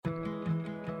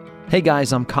Hey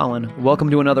guys, I'm Colin. Welcome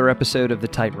to another episode of The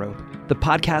Tightrope, the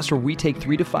podcast where we take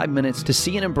 3 to 5 minutes to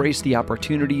see and embrace the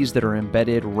opportunities that are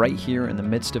embedded right here in the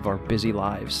midst of our busy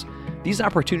lives. These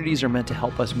opportunities are meant to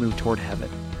help us move toward heaven.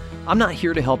 I'm not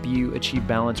here to help you achieve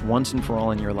balance once and for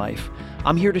all in your life.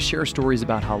 I'm here to share stories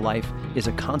about how life is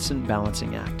a constant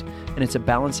balancing act, and it's a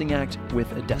balancing act with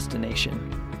a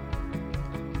destination.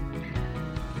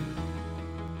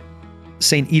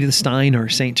 St. Edith Stein or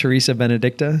St. Teresa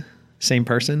Benedicta, same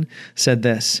person, said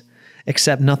this: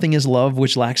 "Accept nothing is love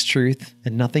which lacks truth,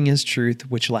 and nothing is truth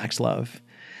which lacks love."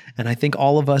 And I think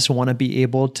all of us want to be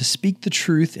able to speak the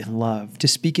truth in love, to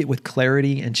speak it with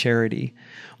clarity and charity.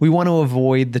 We want to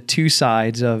avoid the two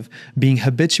sides of being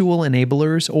habitual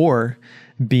enablers or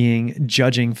being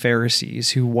judging Pharisees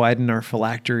who widen our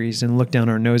phylacteries and look down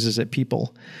our noses at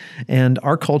people. And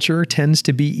our culture tends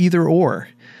to be either or.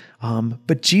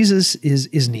 But Jesus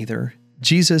is neither.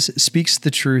 Jesus speaks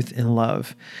the truth in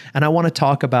love. And I want to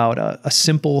talk about a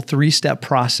simple 3-step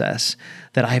process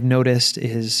that I've noticed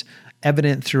is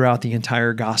evident throughout the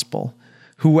entire gospel.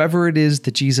 Whoever it is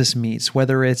that Jesus meets,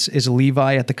 whether it's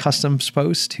Levi at the customs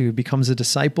post who becomes a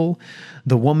disciple,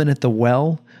 the woman at the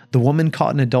well, the woman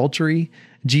caught in adultery,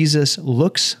 Jesus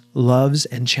looks, loves,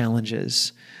 and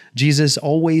challenges. Jesus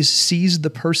always sees the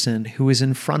person who is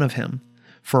in front of him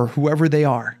for whoever they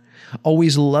are,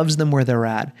 always loves them where they're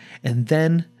at, and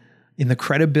then, in the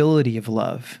credibility of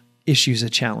love, issues a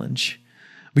challenge.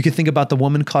 We could think about the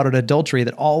woman caught at adultery,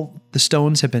 that all the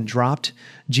stones have been dropped.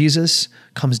 Jesus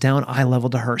comes down eye level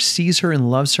to her, sees her and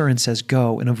loves her and says,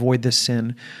 "Go and avoid this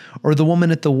sin." Or the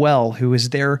woman at the well who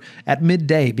is there at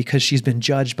midday because she's been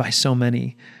judged by so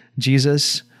many.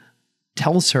 Jesus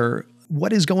tells her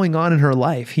what is going on in her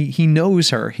life. He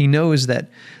knows her. He knows that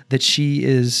she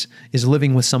is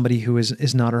living with somebody who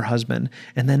is not her husband,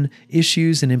 and then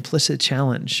issues an implicit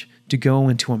challenge to go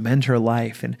and to amend her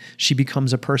life. And she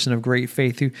becomes a person of great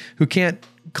faith who can't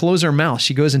close her mouth.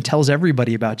 She goes and tells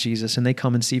everybody about Jesus, and they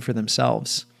come and see for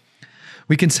themselves.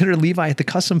 We consider Levi at the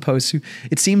custom post, who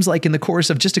it seems like in the course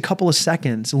of just a couple of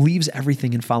seconds leaves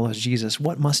everything and follows Jesus.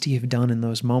 What must he have done in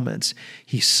those moments?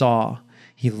 He saw,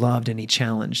 he loved, and he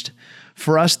challenged.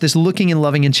 For us, this looking and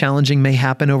loving and challenging may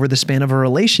happen over the span of a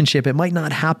relationship. It might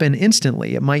not happen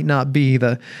instantly. It might not be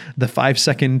the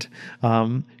 5-second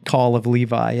call of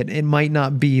Levi. It might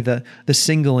not be the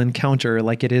single encounter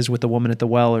like it is with the woman at the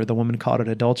well or the woman caught at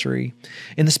adultery.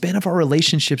 In the span of our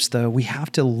relationships, though, we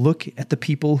have to look at the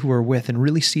people who we're with and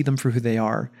really see them for who they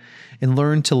are and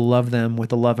learn to love them with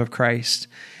the love of Christ.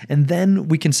 And then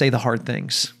we can say the hard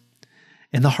things.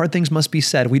 And the hard things must be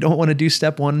said. We don't want to do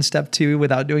step 1 and step 2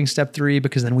 without doing step 3,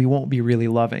 because then we won't be really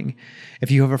loving.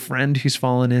 If you have a friend who's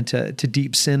fallen into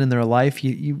deep sin in their life,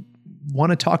 you want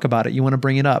to talk about it. You want to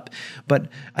bring it up. But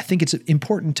I think it's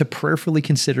important to prayerfully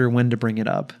consider when to bring it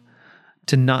up,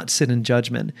 to not sit in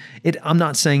judgment. I'm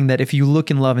not saying that if you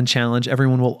look in love and challenge,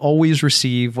 everyone will always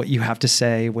receive what you have to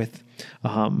say with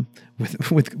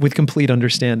complete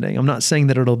understanding. I'm not saying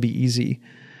that it'll be easy.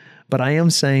 But I am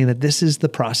saying that this is the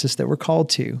process that we're called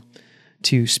to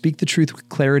speak the truth with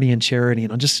clarity and charity.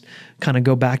 And I'll just kind of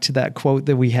go back to that quote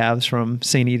that we have from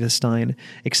St. Edith Stein: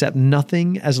 "Accept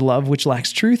nothing as love which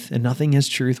lacks truth, and nothing as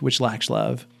truth which lacks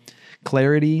love."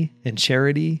 Clarity and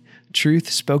charity, truth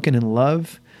spoken in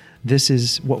love, this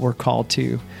is what we're called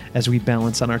to as we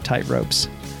balance on our tightropes.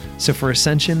 So for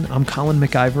Ascension, I'm Colin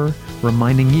McIver,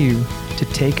 reminding you to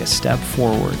take a step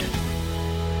forward.